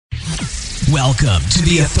Welcome to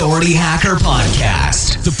the Authority Hacker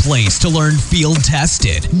Podcast, the place to learn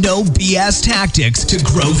field-tested, no BS tactics to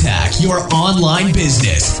growth hack your online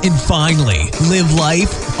business and finally live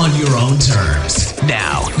life on your own terms.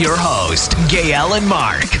 Now, your host, Gael and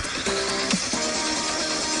Mark.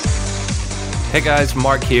 Hey guys,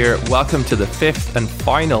 Mark here. Welcome to the fifth and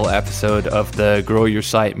final episode of the Grow Your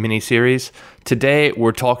Site mini-series. Today,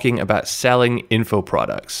 we're talking about selling info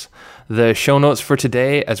products. The show notes for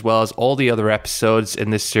today, as well as all the other episodes in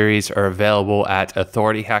this series, are available at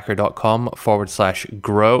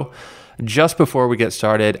authorityhacker.com/grow. Just before we get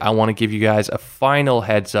started, I want to give you guys a final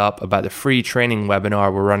heads up about the free training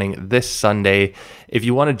webinar we're running this Sunday. If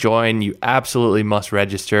you want to join, you absolutely must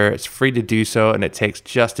register. It's free to do so, and it takes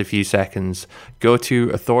just a few seconds. Go to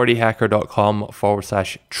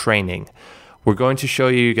authorityhacker.com/training. We're going to show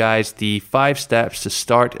you guys the 5 steps to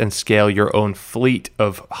start and scale your own fleet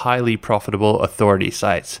of highly profitable authority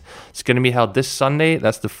sites. It's going to be held this Sunday.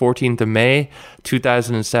 That's the 14th of May,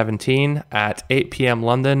 2017 at 8 p.m.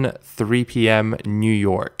 London, 3 p.m. New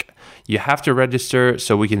York. You have to register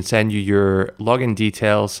so we can send you your login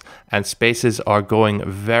details, and spaces are going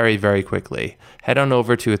very, very quickly. Head on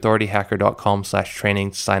over to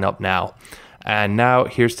authorityhacker.com/training to sign up now. And now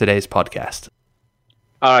here's today's podcast.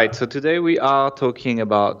 All right, so today we are talking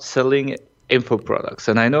about selling info products.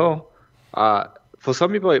 And I know for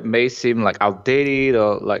some people it may seem like outdated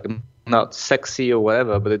or like not sexy or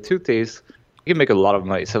whatever, but the truth is you can make a lot of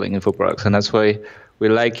money selling info products, and that's why we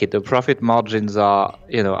like it. The profit margins are,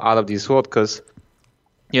 out of this world because,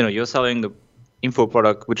 you're selling the info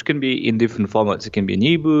product, which can be in different formats. It can be an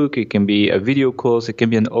ebook, it can be a video course, it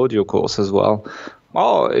can be an audio course as well,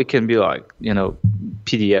 or it can be like,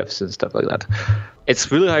 PDFs and stuff like that.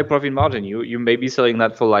 It's really high profit margin. You may be selling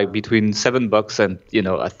that for like between $7 and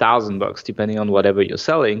 $1,000, depending on whatever you're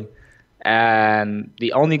selling. And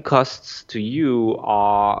the only costs to you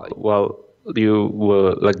are, you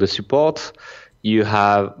will like the support. You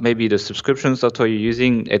have maybe the subscriptions that you're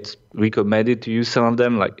using. It's recommended to use some of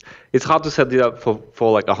them. Like it's hard to set it up for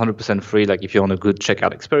like 100% free. Like if you want a good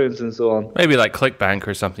checkout experience and so on. Maybe like ClickBank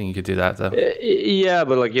or something, you could do that though. Yeah,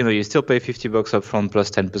 but you still pay $50 up front plus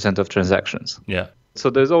 10% of transactions. Yeah. So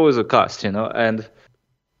there's always a cost, and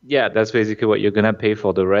yeah, that's basically what you're gonna pay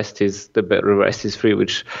for. The rest is free,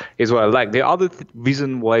 which is what I like. The other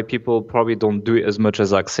reason why people probably don't do it as much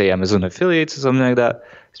as like say Amazon affiliates or something like that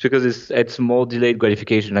is because it's more delayed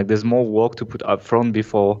gratification. Like there's more work to put up front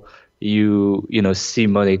before you see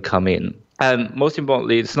money come in. And most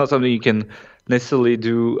importantly, it's not something you can necessarily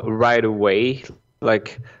do right away.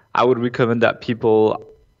 Like I would recommend that people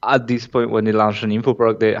at this point, when they launch an info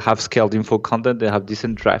product, they have scaled info content, they have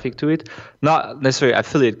decent traffic to it. Not necessarily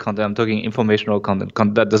affiliate content, I'm talking informational content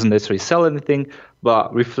that doesn't necessarily sell anything,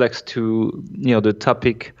 but reflects to the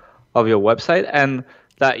topic of your website, and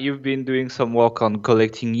that you've been doing some work on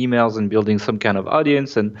collecting emails and building some kind of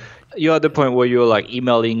audience, and you're at the point where you're like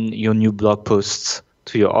emailing your new blog posts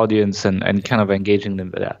to your audience and kind of engaging them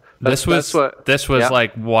with that. This was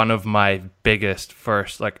like one of my biggest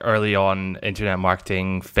first like early on internet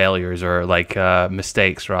marketing failures or like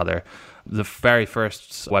mistakes rather. The very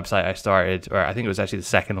first website I started, or I think it was actually the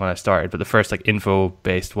second one I started, but the first like info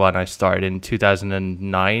based one I started in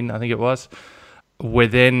 2009, I think it was.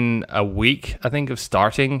 Within a week, I think, of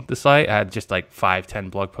starting the site, I had just like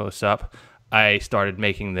 5-10 blog posts up. I started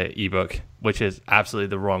making the ebook, which is absolutely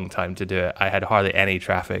the wrong time to do it. I had hardly any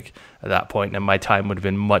traffic at that point, and my time would have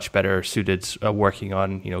been much better suited working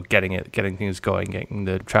on, getting things going, getting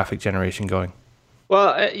the traffic generation going.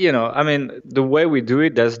 Well, the way we do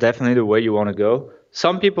it, that's definitely the way you want to go.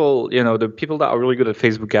 Some people, the people that are really good at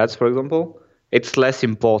Facebook ads, for example, it's less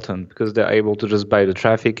important because they're able to just buy the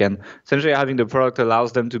traffic, and essentially having the product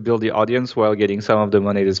allows them to build the audience while getting some of the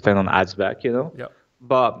money they spend on ads back, Yep.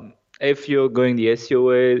 But if you're going the SEO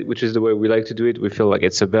way, which is the way we like to do it, we feel like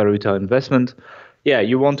it's a better return on investment. Yeah,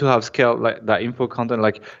 you want to have scale like that info content.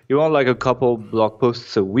 Like you want like a couple blog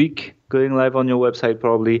posts a week going live on your website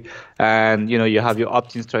probably, and you have your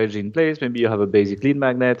opt-in strategy in place. Maybe you have a basic lead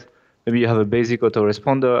magnet. Maybe you have a basic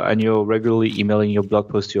autoresponder, and you're regularly emailing your blog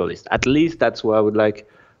post to your list. At least that's where I would like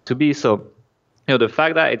to be. So the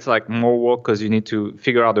fact that it's like more work because you need to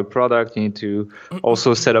figure out the product, you need to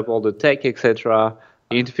also set up all the tech, etc.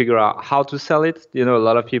 You need to figure out how to sell it. A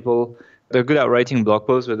lot of people, they're good at writing blog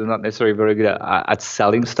posts, but they're not necessarily very good at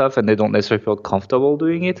selling stuff, and they don't necessarily feel comfortable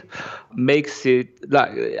doing it. Makes it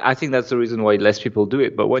like I think that's the reason why less people do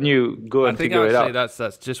it. But when you go and figure it out,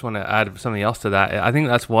 that's just want to add something else to that. I think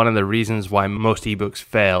that's one of the reasons why most ebooks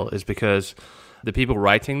fail is because the people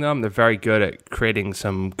writing them, they're very good at creating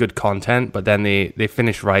some good content, but then they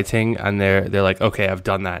finish writing and they're like, okay, I've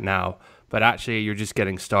done that now. but actually you're just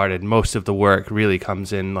getting started. Most of the work really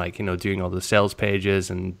comes in like, doing all the sales pages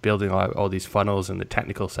and building all these funnels and the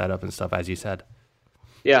technical setup and stuff, as you said.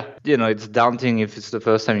 Yeah, it's daunting if it's the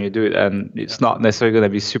first time you do it, and it's not necessarily going to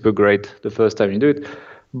be super great the first time you do it.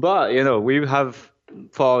 But, we have,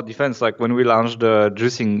 for our defense, like when we launched the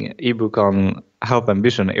juicing ebook on Health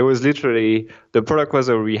Ambition, it was literally, the product was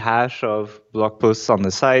a rehash of blog posts on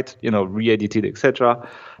the site, re-edited, etc.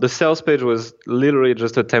 The sales page was literally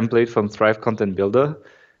just a template from Thrive Content Builder,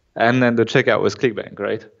 and then the checkout was ClickBank,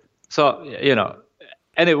 right? So,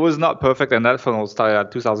 and it was not perfect, and that funnel started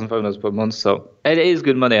at $2,500 per month, so it is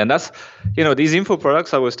good money. And that's, these info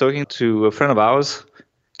products, I was talking to a friend of ours,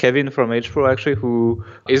 Kevin from HPro, actually, who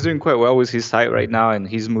is doing quite well with his site right now, and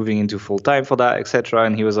he's moving into full-time for that, etc.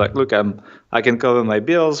 And he was like, look, I can cover my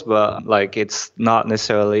bills, but like it's not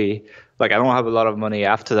necessarily, like I don't have a lot of money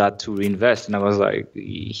after that to reinvest. And I was like,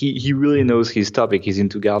 he really knows his topic. He's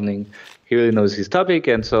into gardening. He really knows his topic.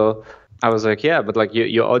 And so I was like, yeah, but like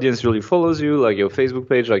your audience really follows you, like your Facebook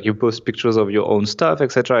page, like you post pictures of your own stuff,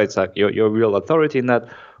 etc. It's like you're a real authority in that.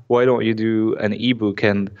 Why don't you do an ebook?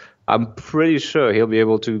 And I'm pretty sure he'll be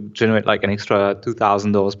able to generate like an extra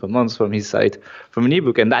 $2,000 per month from his site from an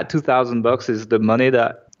ebook. And that $2,000 is the money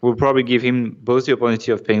that will probably give him both the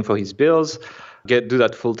opportunity of paying for his bills, do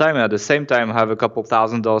that full time, and at the same time have a couple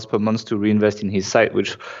 $1,000s per month to reinvest in his site,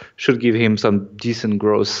 which should give him some decent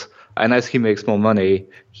growth. And as he makes more money,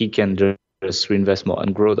 he can just reinvest more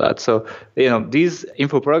and grow that. So, these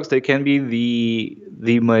info products, they can be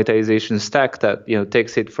the monetization stack that,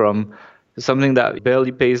 takes it from something that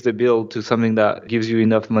barely pays the bill to something that gives you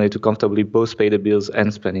enough money to comfortably both pay the bills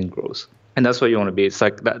and spend in growth. And that's what you want to be. It's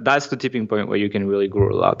like that's the tipping point where you can really grow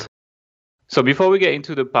a lot. So before we get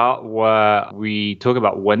into the part where we talk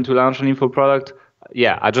about when to launch an info product,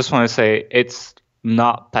 I just want to say it's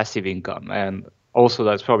not passive income. And also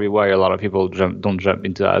that's probably why a lot of people don't jump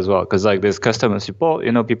into that as well. Because like there's customer support,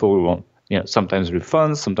 people will want, sometimes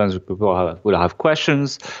refunds, sometimes people will have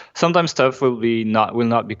questions. Sometimes stuff will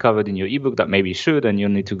not be covered in your ebook that maybe should, and you'll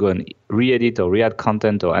need to go and re-edit or re-add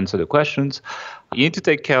content or answer the questions. You need to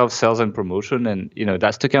take care of sales and promotion, and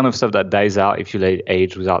that's the kind of stuff that dies out if you let it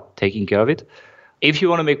age without taking care of it. If you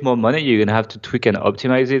want to make more money, you're going to have to tweak and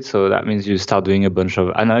optimize it. So that means you start doing a bunch of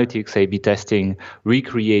analytics, A/B testing,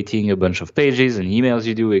 recreating a bunch of pages and emails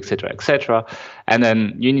you do, et cetera, et cetera. And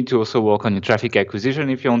then you need to also work on your traffic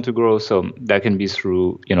acquisition if you want to grow. So that can be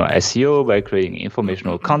through, SEO by creating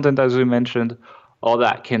informational content, as we mentioned. Or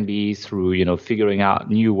that can be through, figuring out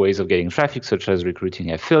new ways of getting traffic, such as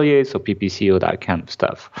recruiting affiliates or PPC or that kind of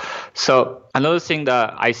stuff. So another thing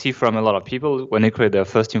that I see from a lot of people when they create their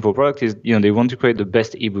first info product is, they want to create the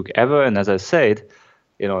best ebook ever. And as I said,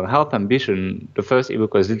 Health Ambition, the first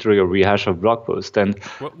ebook was literally a rehash of blog post. And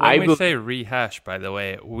when we say rehash, by the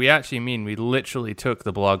way, we actually mean we literally took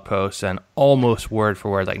the blog posts and almost word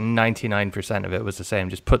for word, like 99% of it was the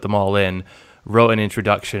same, just put them all in, wrote an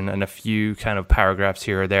introduction and a few kind of paragraphs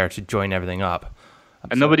here or there to join everything up.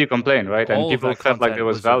 And nobody complained, right? And people felt like there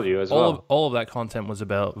was value as well. All of that content was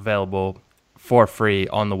available for free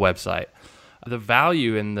on the website. The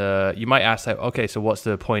value you might ask, like, okay, so what's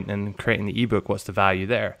the point in creating the ebook? What's the value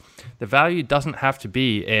there? The value doesn't have to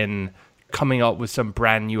be in coming up with some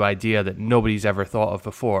brand new idea that nobody's ever thought of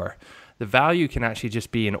before. The value can actually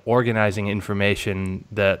just be in organizing information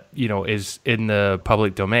that, is in the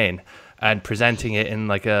public domain and presenting it in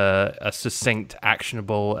like a succinct,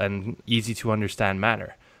 actionable, and easy to understand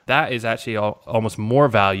manner. That is actually almost more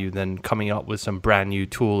value than coming up with some brand new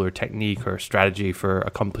tool or technique or strategy for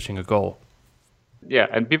accomplishing a goal. Yeah,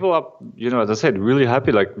 and people are, as I said, really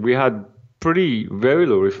happy. Like we had very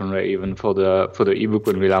low refund rate even for the ebook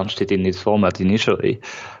when we launched it in this format initially,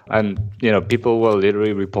 and people were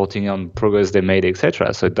literally reporting on progress they made,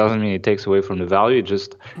 etc. So it doesn't mean it takes away from the value.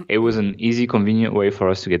 It was an easy, convenient way for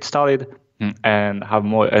us to get started and have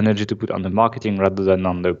more energy to put on the marketing rather than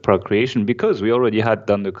on the product creation, because we already had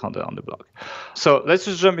done the content on the blog. So let's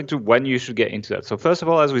just jump into when you should get into that. So first of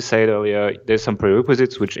all, as we said earlier, there's some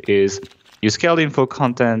prerequisites, which is you scaled info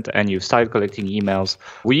content and you've started collecting emails.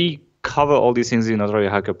 We cover all these things in Authority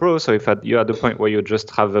Hacker Pro. So if you're at the point where you just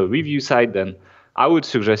have a review site, then I would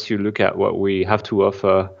suggest you look at what we have to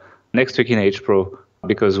offer next week in H Pro,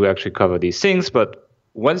 because we actually cover these things. But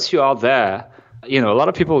once you are there, a lot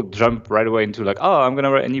of people jump right away into like, oh, I'm going to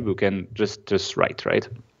write an ebook and just write, right?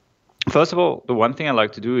 First of all, the one thing I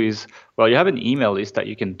like to do is, you have an email list that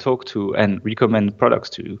you can talk to and recommend products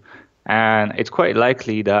to. And it's quite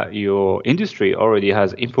likely that your industry already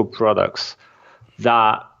has info products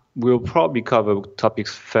that will probably cover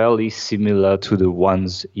topics fairly similar to the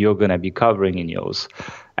ones you're going to be covering in yours.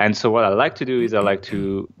 And so what I like to do is I like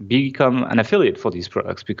to become an affiliate for these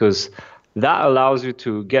products, because that allows you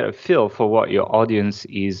to get a feel for what your audience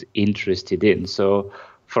is interested in. So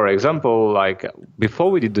for example, like before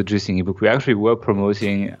we did the juicing ebook, we actually were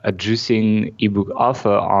promoting a juicing ebook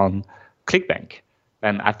offer on ClickBank.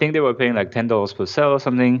 And I think they were paying like $10 per sale or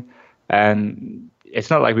something. And it's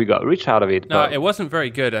not like we got rich out of it. No, it wasn't very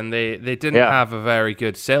good. And they didn't have a very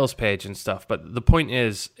good sales page and stuff. But the point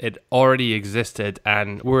is, it already existed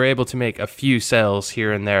and we were able to make a few sales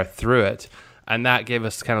here and there through it. And that gave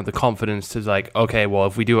us kind of the confidence to like, okay, well,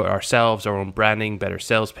 if we do it ourselves, our own branding, better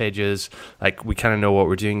sales pages, like we kind of know what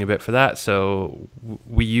we're doing a bit for that. So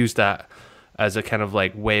we use that as a kind of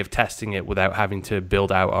like way of testing it without having to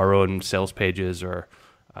build out our own sales pages or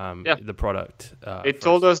the product. It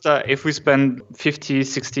told us that if we spend 50,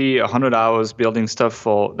 60, 100 hours building stuff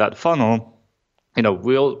for that funnel,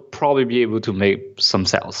 we'll probably be able to make some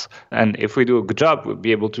sales. And if we do a good job, we'll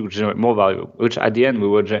be able to generate more value, which at the end, we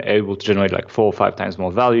were able to generate like 4 or 5 times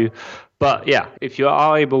more value. But yeah, if you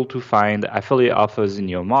are able to find affiliate offers in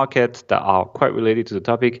your market that are quite related to the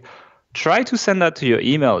topic, try to send that to your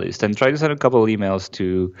email list and try to send a couple of emails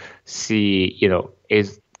to see,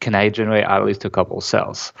 can I generate at least a couple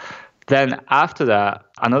sales? Then after that,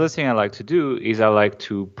 another thing I like to do is I like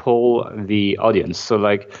to poll the audience. So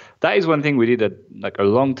like that is one thing we did a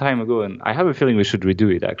long time ago, and I have a feeling we should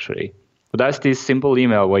redo it actually. But that's this simple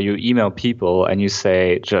email where you email people and you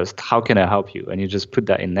say just, how can I help you? And you just put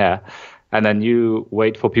that in there. And then you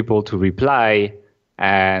wait for people to reply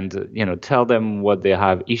and tell them what they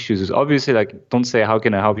have issues with. Obviously, like don't say how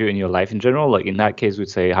can I help you in your life in general. Like in that case, we'd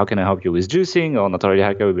say how can I help you with juicing, or Notoriety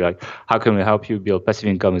Hacker would be like how can we help you build passive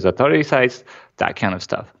income with authority sites, that kind of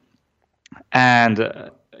stuff. And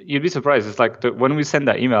you'd be surprised. It's like when we sent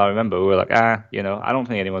that email, I remember we were like I don't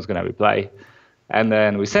think anyone's gonna reply. And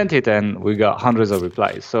then we sent it and we got hundreds of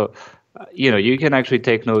replies. So you can actually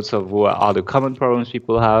take notes of what are the common problems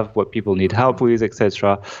people have, what people need help with,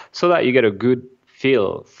 etc., so that you get a good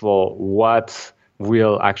feel for what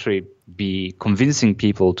will actually be convincing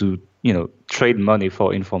people to, trade money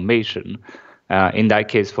for information. In that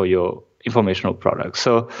case, for your informational products.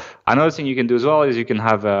 So another thing you can do as well is you can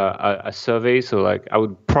have a survey. So like I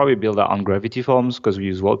would probably build that on Gravity Forms because we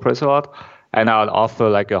use WordPress a lot. And I would offer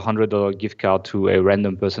like $100 gift card to a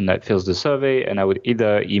random person that fills the survey. And I would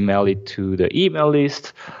either email it to the email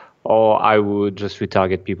list, or I would just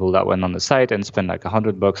retarget people that went on the site and spend like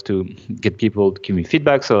 $100 to get people to give me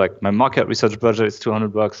feedback. So like my market research budget is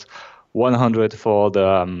 $200, 100 for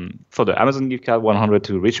the Amazon gift card, 100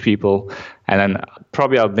 to rich people, and then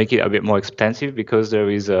probably I'll make it a bit more expensive because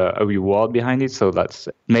there is a reward behind it. So that's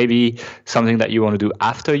maybe something that you want to do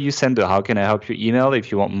after you send the how can I help you email.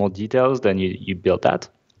 If you want more details, then you build that.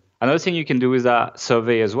 Another thing you can do with that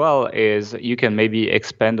survey as well is you can maybe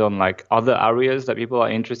expand on like other areas that people are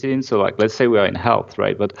interested in. So like, let's say we are in health,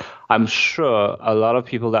 right? But I'm sure a lot of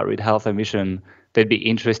people that read Health and Mission, they'd be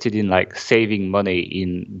interested in like saving money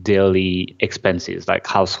in daily expenses, like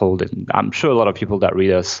household. And I'm sure a lot of people that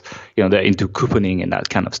read us, they're into couponing and that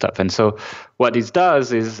kind of stuff. And so what this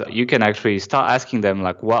does is you can actually start asking them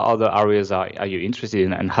like, what other areas are you interested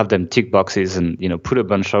in, and have them tick boxes and, put a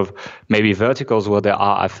bunch of maybe verticals where there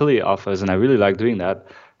are affiliate offers. And I really like doing that.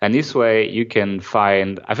 And this way you can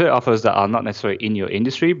find affiliate offers that are not necessarily in your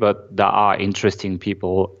industry, but that are interesting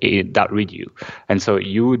people that read you. And so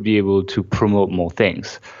you would be able to promote more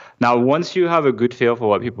things. Now, once you have a good feel for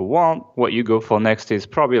what people want, what you go for next is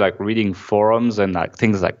probably like reading forums and like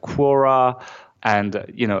things like Quora, and,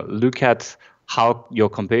 look at how your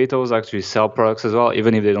competitors actually sell products as well,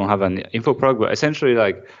 even if they don't have an info product. But essentially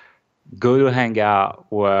like go to Hangout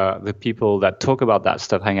where the people that talk about that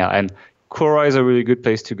stuff hang out. And Quora is a really good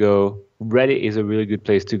place to go. Reddit is a really good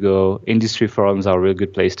place to go. Industry forums are a really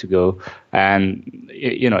good place to go. And,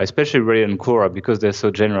 especially Reddit and Quora, because they're so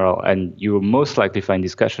general and you will most likely find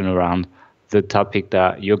discussion around the topic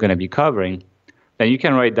that you're going to be covering. Then you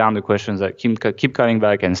can write down the questions that keep coming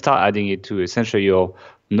back and start adding it to essentially your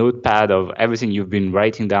notepad of everything you've been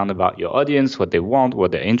writing down about your audience, what they want,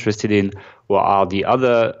 what they're interested in, what are the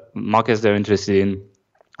other markets they're interested in,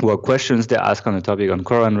 what questions they ask on the topic on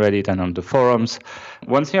Quora and Reddit and on the forums.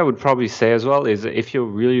 One thing I would probably say as well is if you're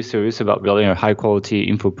really serious about building a high quality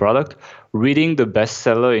info product, reading the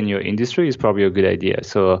bestseller in your industry is probably a good idea.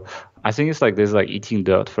 So I think it's like there's like Eating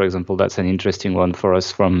Dirt, for example. That's an interesting one for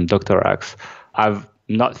us from Dr. Axe. I've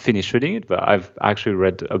not finished reading it, but I've actually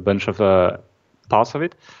read a bunch of parts of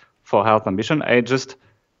it for Health Ambition.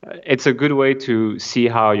 It's a good way to see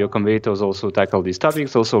how your competitors also tackle these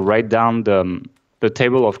topics. Also write down the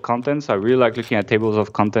table of contents. I really like looking at tables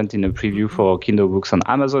of content in a preview for Kindle books on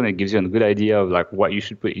Amazon. It gives you a good idea of like what you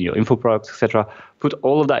should put in your info products, etc. Put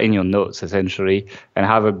all of that in your notes essentially, and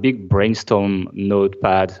have a big brainstorm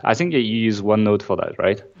notepad. I think you use OneNote for that,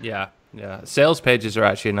 right? Yeah. Sales pages are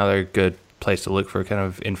actually another good place to look for kind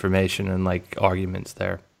of information and like arguments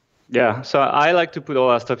there. Yeah, so I like to put all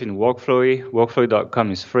that stuff in Workflowy. Workflowy.com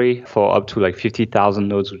is free for up to like 50,000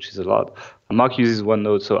 nodes, which is a lot. Mark uses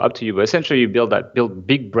OneNote, so up to you. But essentially, you build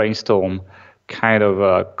big brainstorm kind of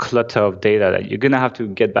a clutter of data that you're gonna have to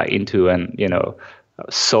get back into and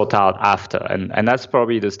sort out after. And that's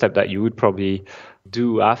probably the step that you would probably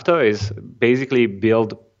do after is basically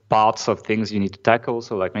build parts of things you need to tackle.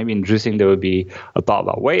 So like maybe in juicing, there would be a part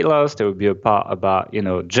about weight loss. There would be a part about,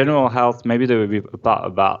 general health. Maybe there would be a part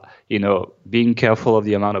about, being careful of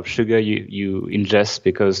the amount of sugar you ingest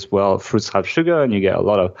because, well, fruits have sugar and you get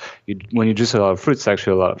when you juice a lot of fruits,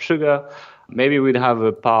 actually a lot of sugar. Maybe we'd have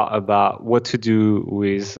a part about what to do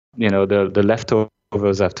with, the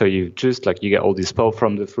leftovers after you've juiced, like you get all this pulp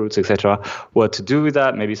from the fruits, etc. What to do with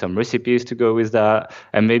that, maybe some recipes to go with that,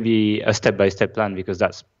 and maybe a step-by-step plan, because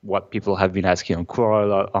that's what people have been asking on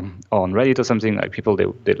Quora or on Reddit or something, like people,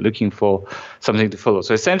 they're looking for something to follow.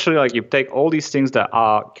 So essentially, like you take all these things that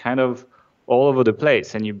are kind of all over the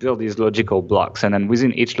place and you build these logical blocks. And then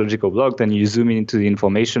within each logical block, then you zoom into the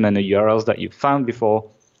information and the URLs that you found before,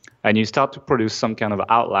 and you start to produce some kind of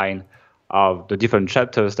outline of the different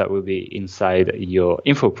chapters that will be inside your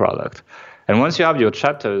info product. And once you have your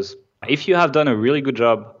chapters, if you have done a really good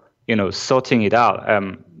job, sorting it out,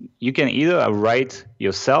 you can either write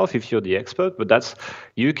yourself if you're the expert, but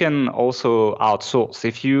you can also outsource.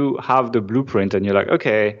 If you have the blueprint and you're like,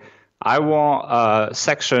 okay, I want a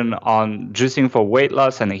section on juicing for weight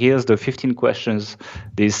loss, and here's the 15 questions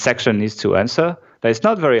this section needs to answer, then it's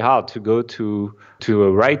not very hard to go to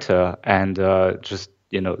a writer and just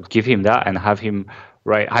give him that and have him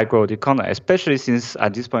write high quality content, especially since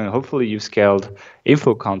at this point, hopefully you've scaled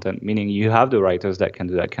info content, meaning you have the writers that can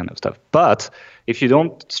do that kind of stuff. But if you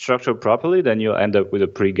don't structure properly, then you'll end up with a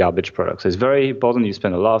pretty garbage product. So it's very important you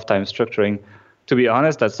spend a lot of time structuring. To be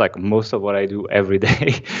honest, that's like most of what I do every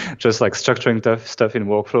day, just like structuring stuff in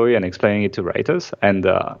Workflowy and explaining it to writers. And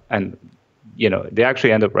they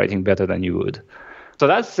actually end up writing better than you would. So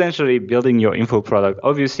that's essentially building your info product.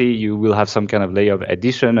 Obviously, you will have some kind of layer of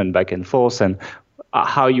addition and back and forth and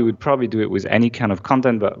how you would probably do it with any kind of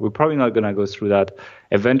content, but we're probably not going to go through that.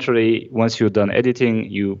 Eventually, once you're done editing,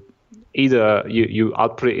 you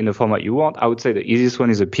output it in the format you want. I would say the easiest one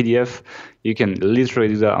is a PDF. You can literally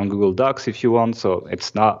do that on Google Docs if you want. So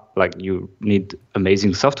it's not like you need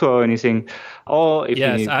amazing software or anything. Or if you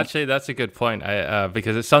need... actually, that's a good point.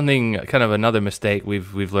 Because it's something, kind of another mistake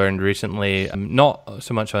we've learned recently. Not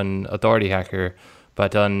so much on Authority Hacker,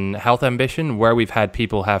 but on Health Ambition, where we've had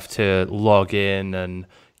people have to log in and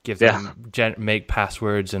give them make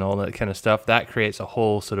passwords and all that kind of stuff. That creates a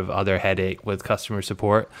whole sort of other headache with customer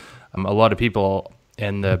support. A lot of people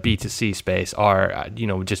in the B2C space are,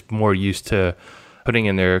 just more used to putting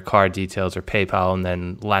in their card details or PayPal and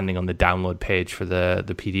then landing on the download page for the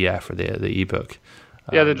PDF or the ebook.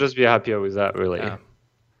 They'd just be happier with that, really. Yeah.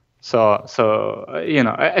 So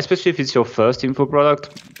especially if it's your first info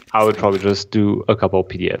product, I would probably just do a couple of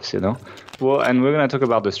PDFs, Well, and we're going to talk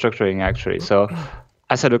about the structuring, actually. So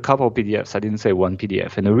I said a couple of PDFs. I didn't say one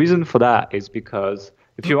PDF. And the reason for that is because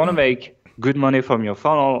if you want to make good money from your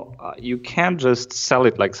funnel, you can't just sell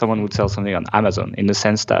it like someone would sell something on Amazon, in the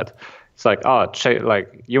sense that it's like,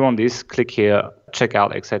 you want this, click here, check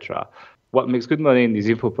out, etc. What makes good money in these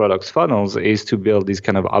info products funnels is to build these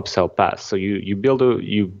kind of upsell paths. So you build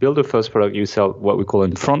a first product, you sell what we call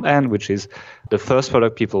in front end, which is the first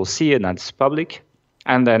product people see and that's public.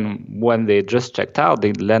 And then when they just checked out,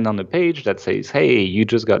 they land on a page that says, hey, you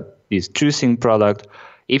just got this juicing product.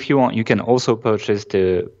 If you want, you can also purchase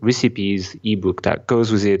the recipes ebook that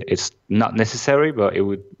goes with it. It's not necessary, but it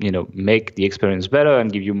would, make the experience better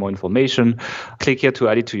and give you more information. Click here to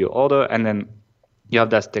add it to your order, and then you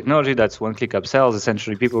have that technology that's one-click upsells.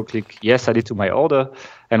 Essentially, people click yes, add it to my order,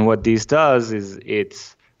 and what this does is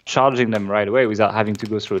it's charging them right away without having to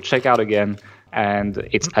go through a checkout again, and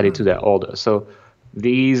it's added to their order. So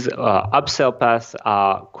these upsell paths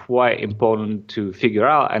are quite important to figure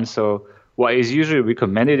out, and so what is usually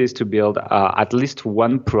recommended is to build at least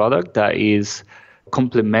one product that is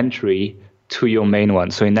complementary to your main one.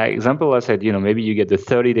 So in that example, I said, maybe you get the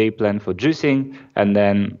 30-day plan for juicing, and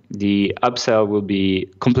then the upsell will be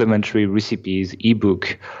complementary recipes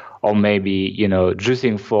ebook or maybe,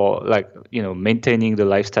 juicing for maintaining the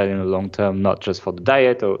lifestyle in the long term, not just for the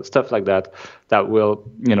diet or stuff like that, that will,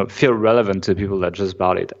 feel relevant to people that just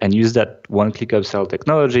bought it, and use that one-click upsell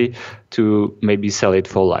technology to maybe sell it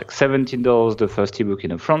for like $17, the first ebook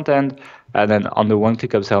in the front end, and then on the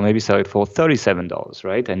one-click upsell, maybe sell it for $37,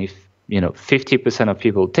 right? And if 50% of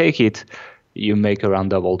people take it, you make around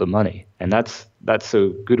double the money. And that's a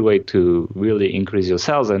good way to really increase your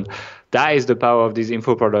sales. And that is the power of these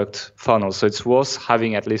info product funnels. So it's worth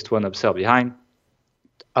having at least one upsell behind.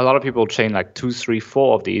 A lot of people chain like 2, 3,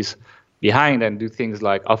 4 of these behind and do things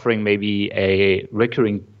like offering maybe a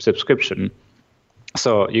recurring subscription.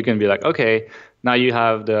 So you can be like, okay, now you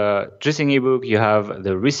have the juicing ebook, you have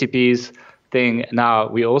the recipes thing. Now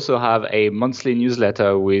we also have a monthly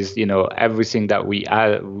newsletter with everything that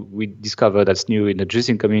we discover that's new in the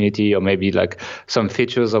juicing community, or maybe like some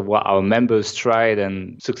features of what our members tried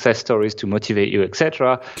and success stories to motivate you,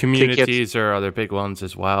 etc. Communities are other big ones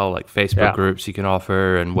as well, like Facebook groups you can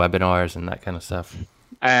offer, and webinars and that kind of stuff.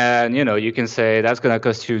 And you can say that's going to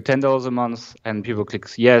cost you $10 a month, and people click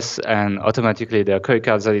yes, and automatically their credit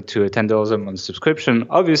card's added to a $10 a month subscription.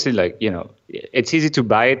 Obviously, it's easy to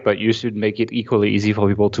buy it, but you should make it equally easy for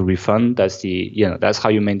people to refund. That's that's how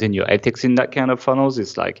you maintain your ethics in that kind of funnels.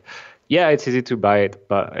 It's like, yeah, it's easy to buy it,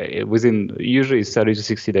 but within usually 30 to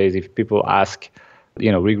 60 days, if people ask,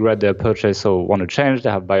 regret their purchase or want to change,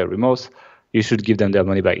 they have buyer remorse, you should give them their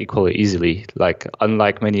money back equally easily. Like,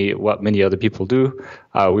 unlike what many other people do,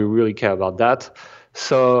 we really care about that.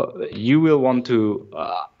 So you will want to,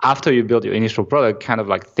 after you build your initial product, kind of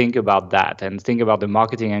like think about that and think about the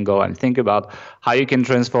marketing angle and think about how you can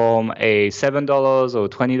transform a $7 or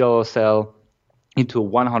 $20 sale into a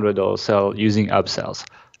 $100 sale using upsells.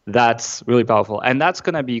 That's really powerful. And that's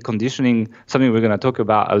going to be conditioning, something we're going to talk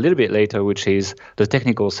about a little bit later, which is the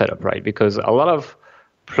technical setup, right? Because a lot of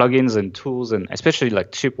plugins and tools, and especially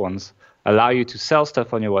like cheap ones, allow you to sell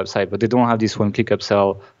stuff on your website, but they don't have this one-click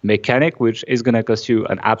upsell mechanic, which is going to cost you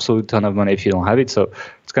an absolute ton of money if you don't have it. So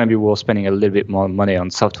it's going to be worth spending a little bit more money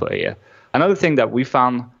on software here. Another thing that we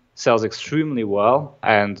found sells extremely well,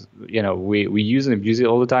 and we use and abuse it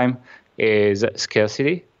all the time, is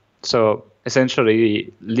scarcity. So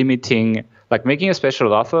essentially limiting, like making a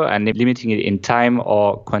special offer and limiting it in time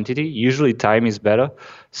or quantity. Usually time is better.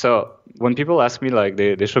 So when people ask me, like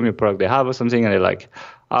they show me a product they have or something, and they're like,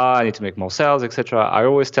 I need to make more sales, etc., I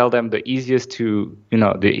always tell them the easiest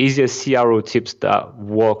CRO tips that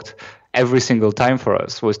worked every single time for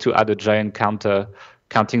us was to add a giant counter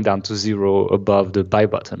counting down to 0 above the buy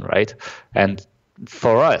button, right? And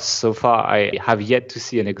for us, so far, I have yet to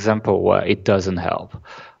see an example where it doesn't help.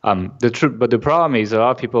 But the problem is a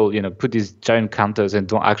lot of people, put these giant counters and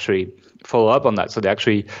don't actually follow up on that. So they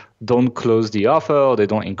actually don't close the offer, or they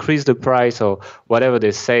don't increase the price, or whatever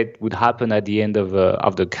they said would happen at the end of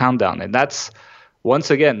the countdown. And that's,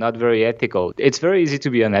 once again, not very ethical. It's very easy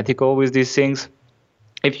to be unethical with these things.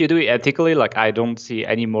 If you do it ethically, like, I don't see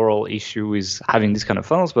any moral issue with having these kind of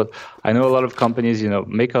funnels, but I know a lot of companies,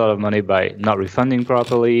 make a lot of money by not refunding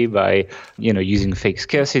properly, by, using fake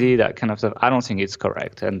scarcity, that kind of stuff. I don't think it's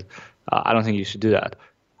correct, and I don't think you should do that.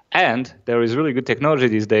 And there is really good technology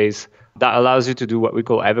these days that allows you to do what we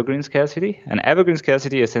call evergreen scarcity. And evergreen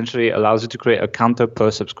scarcity essentially allows you to create a counter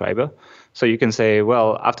per subscriber. So you can say,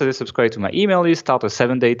 well, after they subscribe to my email list, start a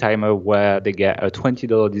 7-day timer where they get a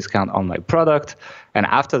 $20 discount on my product. And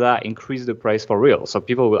after that, increase the price for real. So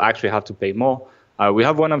people will actually have to pay more. We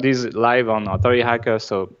have one of these live on Authority Hacker,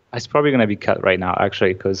 so it's probably going to be cut right now,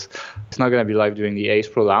 actually, because it's not going to be live during the AH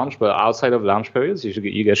Pro launch. But outside of launch periods,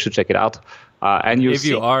 you guys should check it out. And if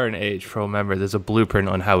you are an AH Pro member, there's a blueprint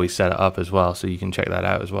on how we set it up as well, so you can check that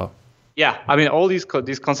out as well. Yeah, I mean, all these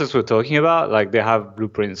concepts we're talking about, like, they have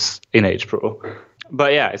blueprints in AH Pro.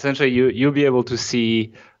 But yeah, essentially, you'll be able to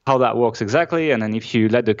see how that works exactly, and then if you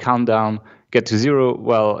let the countdown get to 0,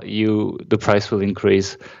 well, the price will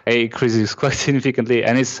increase. It increases quite significantly,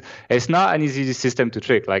 and it's not an easy system to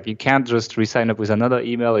trick. Like, you can't just re-sign up with another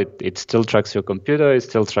email. It still tracks your computer. It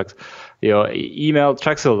still tracks your email.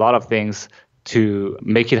 Tracks a lot of things to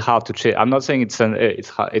make it hard to cheat. I'm not saying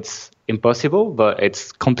it's impossible, but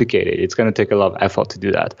it's complicated. It's going to take a lot of effort to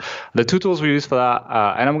do that. The 2 tools we use for that,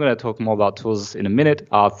 and I'm going to talk more about tools in a minute,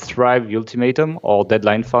 are Thrive Ultimatum or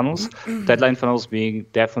Deadline Funnels. Deadline Funnels being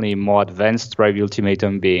definitely more advanced, Thrive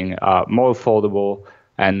Ultimatum being more affordable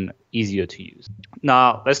and easier to use.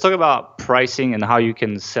 Now, let's talk about pricing and how you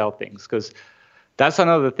can sell things, because that's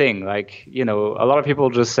another thing. Like, a lot of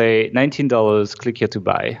people just say $19, click here to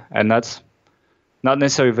buy, and that's not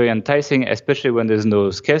necessarily very enticing, especially when there's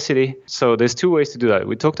no scarcity. So there's two ways to do that.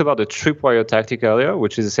 We talked about the tripwire tactic earlier,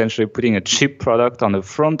 which is essentially putting a cheap product on the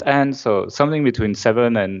front end. So something between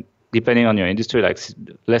 $7 and, depending on your industry, like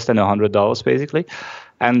less than $100 basically.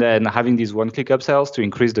 And then having these one-click upsells to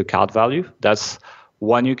increase the cart value. That's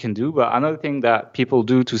one you can do. But another thing that people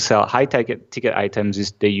do to sell high-ticket items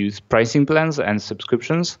is they use pricing plans and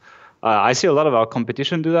subscriptions. I see a lot of our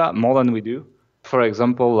competition do that more than we do. For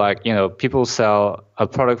example, like, people sell a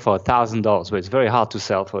product for $1,000, but it's very hard to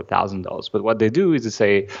sell for $1,000. But what they do is they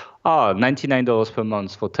say, $99 per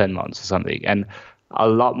month for 10 months or something. And a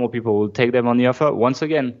lot more people will take them on the offer. Once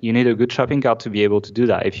again, you need a good shopping cart to be able to do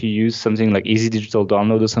that. If you use something like Easy Digital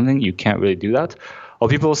Download or something, you can't really do that. Or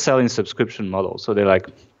people sell in subscription models. So they're like,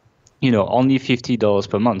 only $50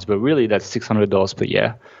 per month, but really that's $600 per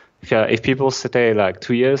year. If people stay like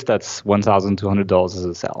 2 years, that's $1,200 as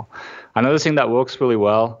a sell. Another thing that works really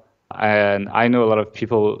well, and I know a lot of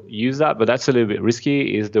people use that, but that's a little bit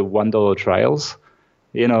risky, is the $1 trials.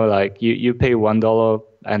 Like you pay $1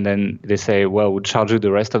 and then they say, well, we'll charge you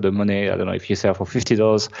the rest of the money. I don't know, if you sell for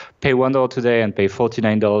 $50, pay $1 today and pay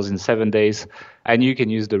 $49 in 7 days. And you can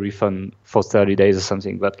use the refund for 30 days or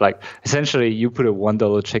something. But like essentially you put a $1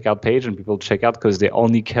 checkout page and people check out because they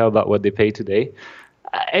only care about what they pay today.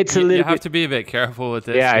 It's a little you have to be a bit careful with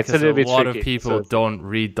this. Yeah, it's a little bit tricky. A lot of people don't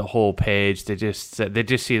read the whole page. They just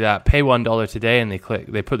see that pay $1 today and they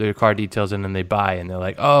put their card details in and they buy and they're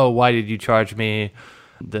like, oh, why did you charge me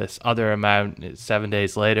this other amount 7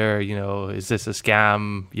 days later? Is this a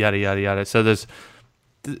scam? Yada yada yada. So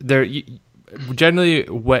generally,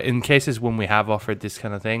 in cases when we have offered this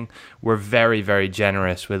kind of thing, we're very, very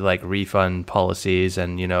generous with like refund policies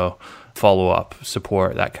and follow-up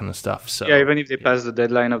support, that kind of stuff. So yeah, even if they pass the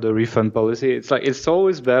deadline of the refund policy, it's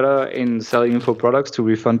always better in selling info products to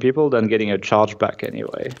refund people than getting a chargeback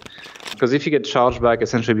anyway. Because if you get charged back,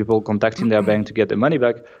 essentially people contacting their bank to get their money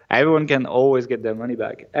back, everyone can always get their money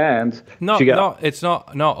back. And it's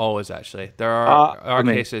not always actually. There are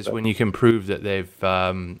cases when you can prove that they've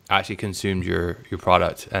actually consumed your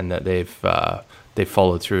product and that they've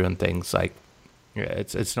followed through on things. Like,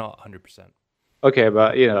 it's not 100%. Okay,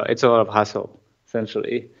 but it's a lot of hassle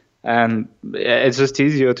essentially, and it's just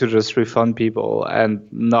easier to just refund people and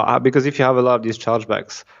not, because if you have a lot of these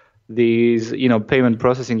chargebacks, these payment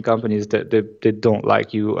processing companies they don't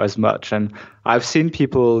like you as much. And I've seen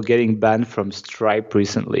people getting banned from Stripe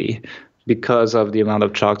recently because of the amount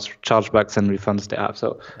of chargebacks and refunds they have.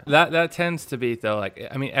 So that tends to be, though, like,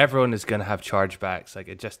 I mean, everyone is going to have chargebacks. Like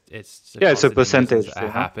it's a percentage. It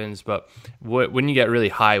happens, but when you get really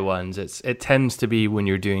high ones, it tends to be when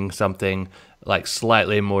you're doing something like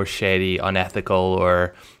slightly more shady, unethical,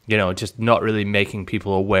 or just not really making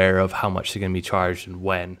people aware of how much they're going to be charged and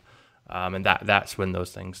when. And that's when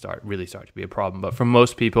those things start to be a problem. But for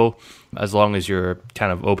most people, as long as you're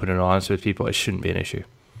kind of open and honest with people, it shouldn't be an issue.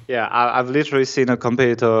 Yeah, I've literally seen a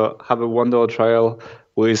competitor have a $1 trial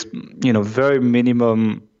with, very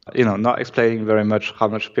minimum, not explaining very much how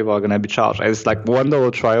much people are going to be charged. And it's like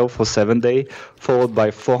 $1 trial for 7 days, followed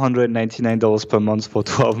by $499 per month for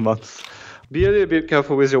 12 months. Be a little bit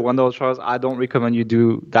careful with your $1 trials. I don't recommend you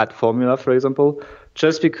do that formula, for example,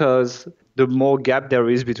 just because the more gap there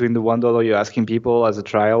is between the $1 you're asking people as a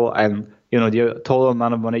trial and, the total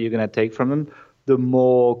amount of money you're going to take from them, the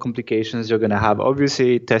more complications you're going to have.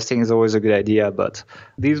 Obviously, testing is always a good idea, but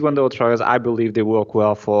these $1 trials, I believe they work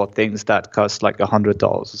well for things that cost like $100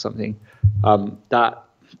 or something. That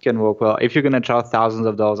can work well. If you're going to charge thousands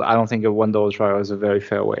of dollars, I don't think a $1 trial is a very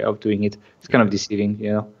fair way of doing it. It's kind of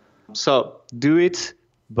deceiving, So do it,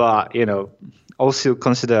 but, also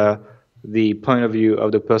consider the point of view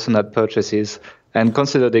of the person that purchases, and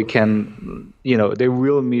consider they can, they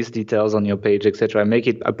will miss details on your page, etc. Make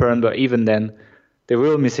it apparent, but even then, they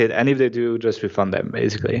will miss it. And if they do, just refund them,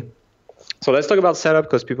 basically. So let's talk about setup,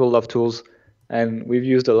 because people love tools, and we've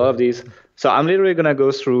used a lot of these. So I'm literally going to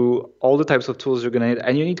go through all the types of tools you're going to need,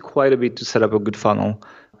 and you need quite a bit to set up a good funnel.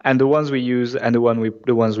 And the ones we use and the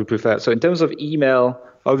ones we prefer. So in terms of email,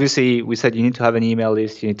 obviously we said you need to have an email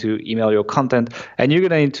list, you need to email your content, and you're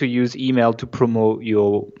going to need to use email to promote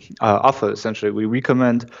your offer. Essentially, we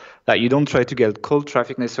recommend that you don't try to get cold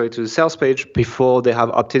traffic necessarily to the sales page before they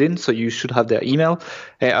have opted in. So you should have their email.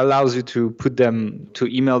 It allows you to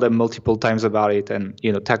email them multiple times about it and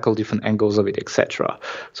tackle different angles of it, etc.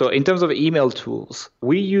 So in terms of email tools,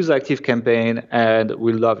 we use ActiveCampaign and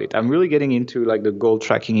we love it. I'm really getting into like the goal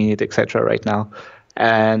tracking in it, etc. right now.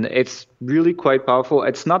 And it's really quite powerful.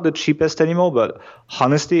 It's not the cheapest anymore, but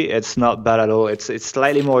honestly, it's not bad at all. It's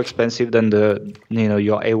slightly more expensive than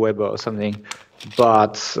your Aweber or something,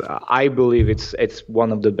 but I believe it's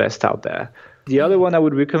one of the best out there. The other one I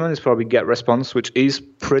would recommend is probably GetResponse, which is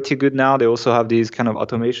pretty good now. They also have these kind of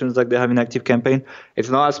automations like they have in ActiveCampaign. It's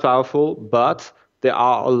not as powerful, but there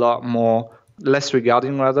are a lot more, less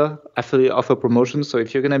regarding rather, affiliate offer promotions. So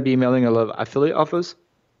if you're going to be emailing a lot of affiliate offers,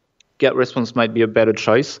 GetResponse might be a better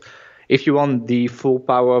choice. If you want the full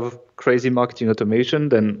power of crazy marketing automation,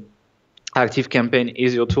 then ActiveCampaign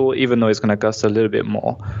is your tool, even though it's going to cost a little bit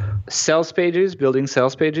more. Sales pages, building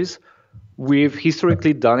sales pages. We've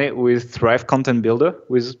historically done it with Thrive Content Builder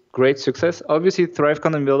with great success. Obviously, Thrive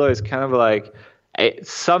Content Builder is kind of like,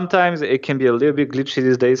 sometimes it can be a little bit glitchy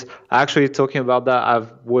these days. Actually, talking about that, I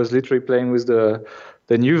was literally playing with the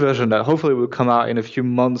new version that hopefully will come out in a few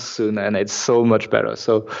months soon, and it's so much better.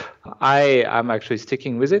 So I'm actually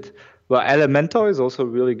sticking with it. But Elementor is also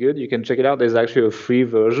really good. You can check it out. There's actually a free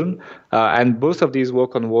version. And both of these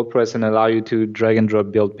work on WordPress and allow you to drag and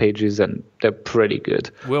drop build pages, and they're pretty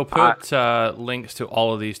good. We'll put links to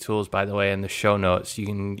all of these tools, by the way, in the show notes. You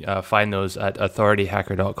can find those at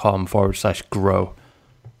authorityhacker.com/grow.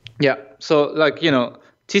 Yeah. So,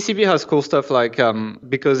 TCB has cool stuff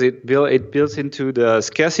because it builds into the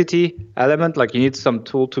scarcity element. Like, you need some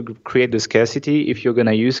tool to create the scarcity if you're going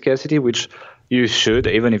to use scarcity, which you should.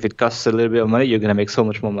 Even if it costs a little bit of money, you're going to make so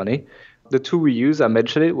much more money. The two we use, I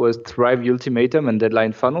mentioned it, was Thrive Ultimatum and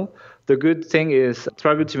Deadline Funnel. The good thing is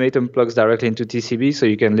Thrive Ultimatum plugs directly into TCB, so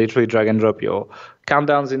you can literally drag and drop your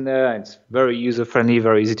countdowns in there. It's very user-friendly,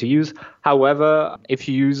 very easy to use. However, if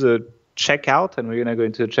you use a checkout, and we're going to go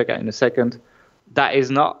into the checkout in a second, that is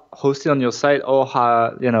not hosted on your site, or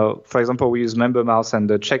for example, we use MemberMouse, and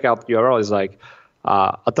the checkout URL is like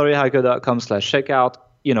authorityhacker.com/checkout,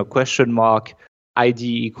 question mark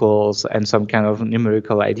ID equals and some kind of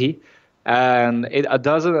numerical ID, and it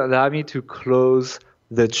doesn't allow me to close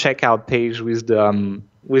the checkout page with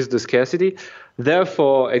the scarcity.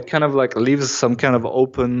 Therefore, it kind of like leaves some kind of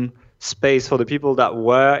open space for the people that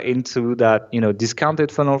were into that,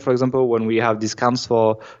 discounted funnel, for example, when we have discounts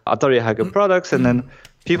for Authority Hacker products, and then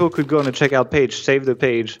people could go on the checkout page, save the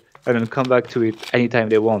page, and then come back to it anytime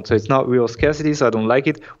they want. So it's not real scarcity, so I don't like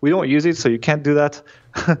it. We don't use it, so you can't do that.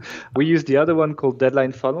 We use the other one called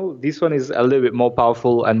Deadline Funnel. This one is a little bit more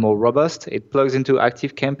powerful and more robust. It plugs into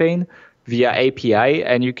ActiveCampaign via API,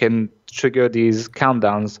 and you can trigger these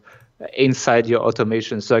countdowns inside your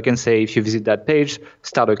automation. So I can say, if you visit that page,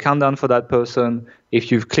 start a countdown for that person.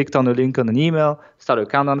 If you've clicked on a link on an email, start a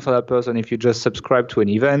countdown for that person. If you just subscribe to an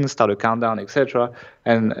event, start a countdown, etc.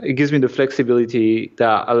 And it gives me the flexibility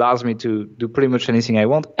that allows me to do pretty much anything I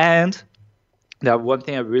want. And that one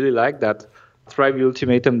thing I really like that Thrive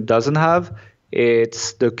Ultimatum doesn't have,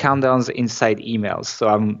 it's the countdowns inside emails.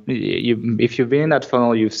 So if you've been in that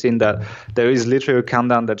funnel, you've seen that there is literally a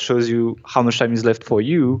countdown that shows you how much time is left for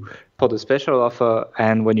you for the special offer.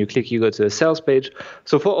 And when you click, you go to the sales page.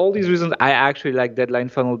 So for all these reasons, I actually like Deadline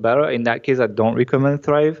Funnel better. In that case, I don't recommend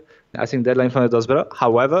Thrive. I think Deadline Funnel does better.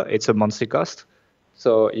 However, it's a monthly cost.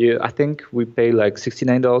 So I think we pay like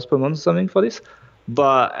 $69 per month or something for this.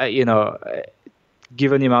 But,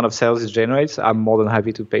 given the amount of sales it generates, I'm more than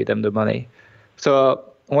happy to pay them the money. So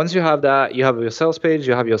once you have that, you have your sales page,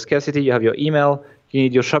 you have your scarcity, you have your email, you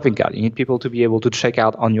need your shopping cart. You need people to be able to check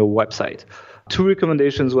out on your website. Two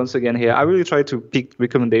recommendations once again here. I really try to pick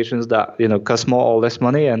recommendations that cost more or less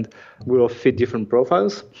money and will fit different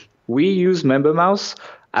profiles. We use MemberMouse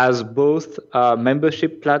as both a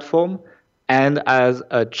membership platform and as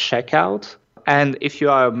a checkout. And if you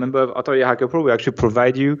are a member of Authority Hacker Pro, we actually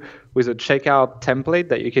provide you with a checkout template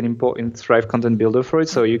that you can import in Thrive Content Builder for it,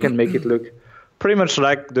 so you can make it look pretty much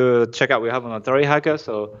like the checkout we have on Authority Hacker.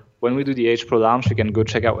 So when we do the H Pro launch, you can go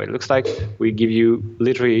check out what it looks like. We give you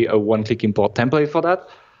literally a one-click import template for that.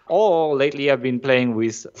 Or lately, I've been playing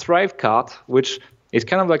with Thrive Cart, which is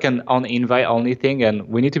kind of like an on-invite only thing, and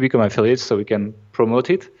we need to become affiliates so we can promote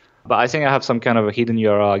it. But I think I have some kind of a hidden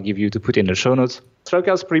URL I'll give you to put in the show notes. Thrive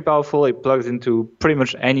Cart is pretty powerful. It plugs into pretty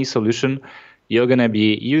much any solution you're going to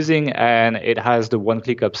be using, and it has the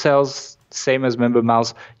one-click upsells, same as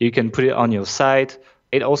MemberMouse. You can put it on your site.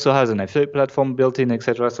 It also has an affiliate platform built in,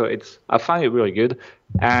 etc. So I find it really good.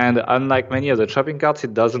 And unlike many other shopping carts,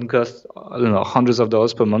 it doesn't cost hundreds of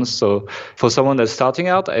dollars per month. So for someone that's starting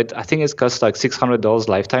out, I think it costs like $600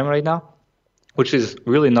 lifetime right now, which is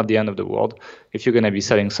really not the end of the world if you're going to be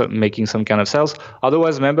making some kind of sales.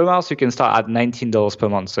 Otherwise, MemberMouse, you can start at $19 per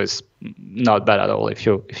month. So it's not bad at all if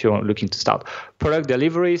you're looking to start. Product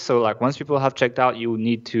delivery. So like once people have checked out, you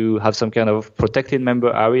need to have some kind of protected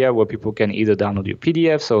member area where people can either download your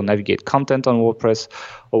PDFs or navigate content on WordPress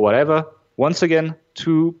or whatever. Once again,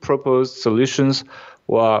 two proposed solutions.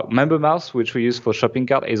 Well, MemberMouse, which we use for shopping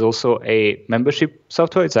cart, is also a membership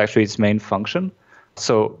software. It's actually its main function.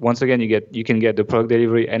 So once again, you can get the product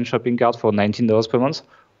delivery and shopping cart for $19 per month.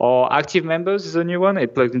 Or Active Members is a new one.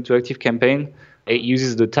 It plugs into Active Campaign. It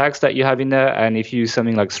uses the tags that you have in there. And if you use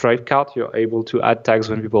something like Stripe Cart, you're able to add tags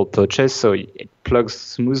when people purchase. So it plugs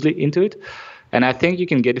smoothly into it. And I think you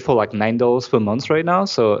can get it for like $9 per month right now.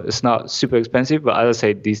 So it's not super expensive. But as I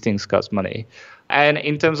say, these things cost money. And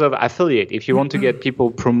in terms of affiliate, if you want to get people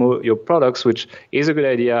promote your products, which is a good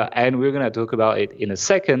idea, and we're going to talk about it in a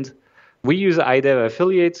second, we use iDev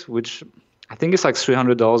Affiliates, which I think is like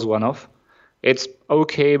 $300 one-off. It's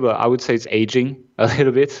okay, but I would say it's aging a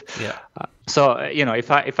little bit. Yeah. So,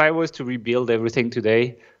 if I was to rebuild everything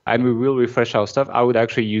today, and we will refresh our stuff, I would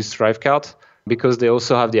actually use Thrivecart, because they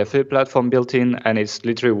also have the affiliate platform built in, and it's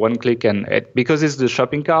literally one click. And because it's the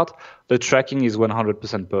shopping cart, the tracking is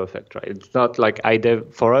 100% perfect, right? It's not like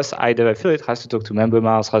iDev. For us, iDev Affiliate has to talk to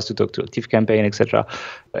MemberMouse, has to talk to Active Campaign, etc.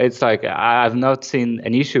 It's like I've not seen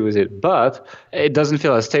an issue with it, but it doesn't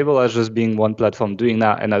feel as stable as just being one platform doing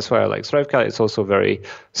that. And that's why I like Thrivecart. It's also very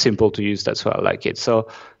simple to use. That's why I like it. So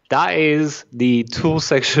that is the tool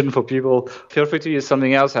section for people. Feel free to use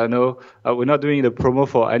something else. I know we're not doing the promo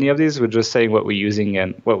for any of these. We're just saying what we're using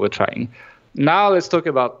and what we're trying. Now let's talk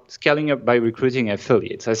about scaling up by recruiting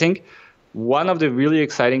affiliates. I think one of the really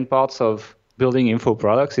exciting parts of building info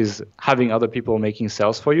products is having other people making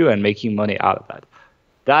sales for you and making money out of that.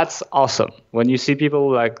 That's awesome. When you see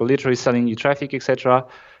people like literally selling you traffic, etc.,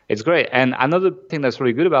 it's great. And another thing that's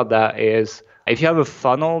really good about that is if you have a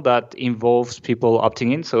funnel that involves people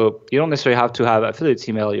opting in, so you don't necessarily have to have affiliates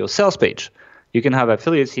email your sales page. You can have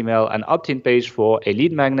affiliates email an opt-in page for a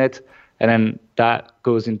lead magnet, and then that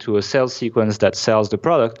goes into a sales sequence that sells the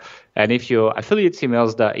product. And if your affiliates email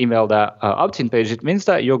that opt-in page, it means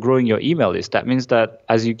that you're growing your email list. That means that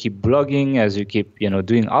as you keep blogging, as you keep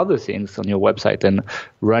doing other things on your website and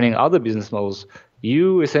running other business models,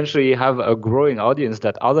 you essentially have a growing audience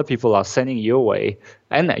that other people are sending your way,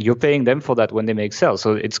 and you're paying them for that when they make sales.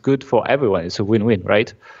 So it's good for everyone. It's a win-win,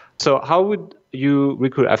 right? So how would you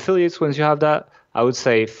recruit affiliates once you have that? I would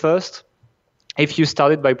say first, if you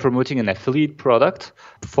started by promoting an affiliate product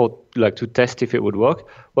to test if it would work,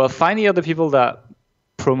 well, find the other people that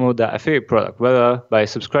promote that affiliate product, whether by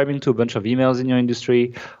subscribing to a bunch of emails in your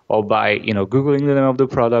industry or by Googling the name of the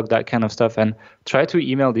product, that kind of stuff, and try to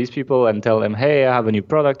email these people and tell them, hey, I have a new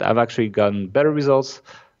product. I've actually gotten better results.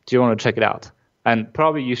 Do you want to check it out? And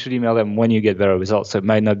probably you should email them when you get better results. So it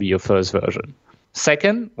might not be your first version.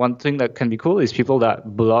 Second, one thing that can be cool is people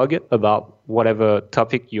that blog about whatever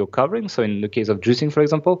topic you're covering. So in the case of juicing, for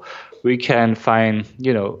example, we can find,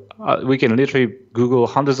 we can literally Google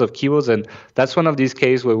hundreds of keywords. And that's one of these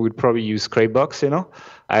cases where we'd probably use Scrapebox,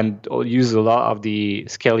 and use a lot of the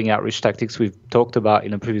scaling outreach tactics we've talked about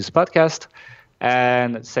in a previous podcast.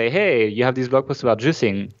 And say, hey, you have this blog post about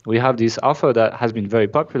juicing. We have this offer that has been very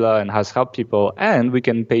popular and has helped people, and we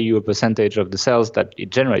can pay you a percentage of the sales that it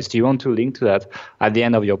generates. Do you want to link to that at the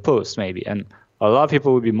end of your post, maybe? And a lot of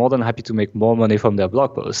people would be more than happy to make more money from their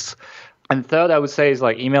blog posts. And third, I would say is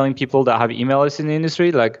like emailing people that have email lists in the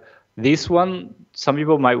industry. Like this one, some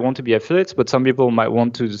people might want to be affiliates, but some people might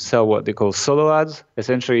want to sell what they call solo ads,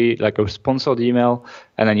 essentially like a sponsored email,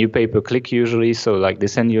 and then you pay per click usually. So like they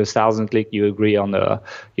send you 1,000 click, you agree on the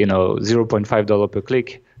 $0.5 per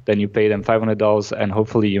click, then you pay them $500, and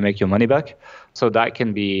hopefully you make your money back. So that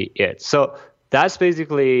can be it. So that's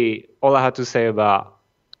basically all I had to say about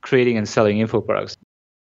creating and selling info products.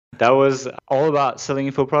 That was all about selling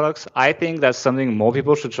info products. I think that's something more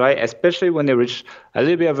people should try, especially when they reach a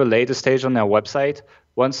little bit of a later stage on their website.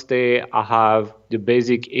 Once they have the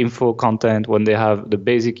basic info content, when they have the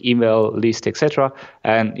basic email list, etc.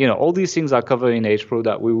 And all these things are covered in H Pro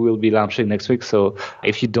that we will be launching next week. So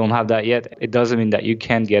if you don't have that yet, it doesn't mean that you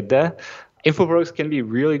can't get there. Info products can be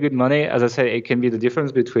really good money. As I said, it can be the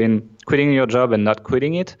difference between quitting your job and not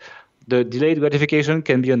quitting it. The delayed gratification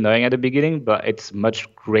can be annoying at the beginning, but it's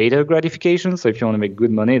much greater gratification. So if you want to make good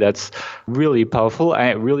money, that's really powerful, and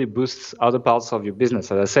it really boosts other parts of your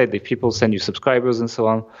business. As I said, if people send you subscribers and so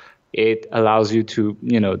on, it allows you to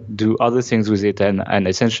do other things with it and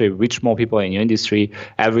essentially reach more people in your industry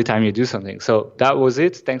every time you do something. So that was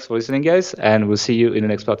it. Thanks for listening, guys, and we'll see you in the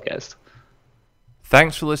next podcast.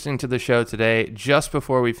 Thanks for listening to the show today. Just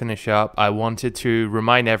before we finish up, I wanted to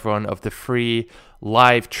remind everyone of the free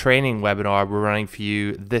live training webinar we're running for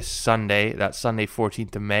you this Sunday. That's Sunday,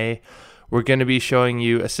 14th of May. We're going to be showing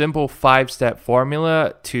you a simple 5-step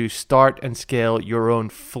formula to start and scale your own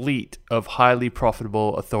fleet of highly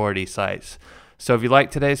profitable authority sites. So if you like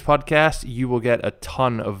today's podcast, you will get a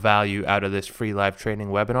ton of value out of this free live training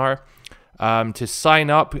webinar. To sign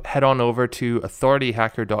up, head on over to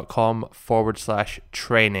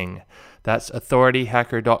authorityhacker.com/training. That's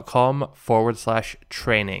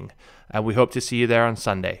authorityhacker.com/training. And we hope to see you there on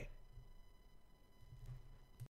Sunday.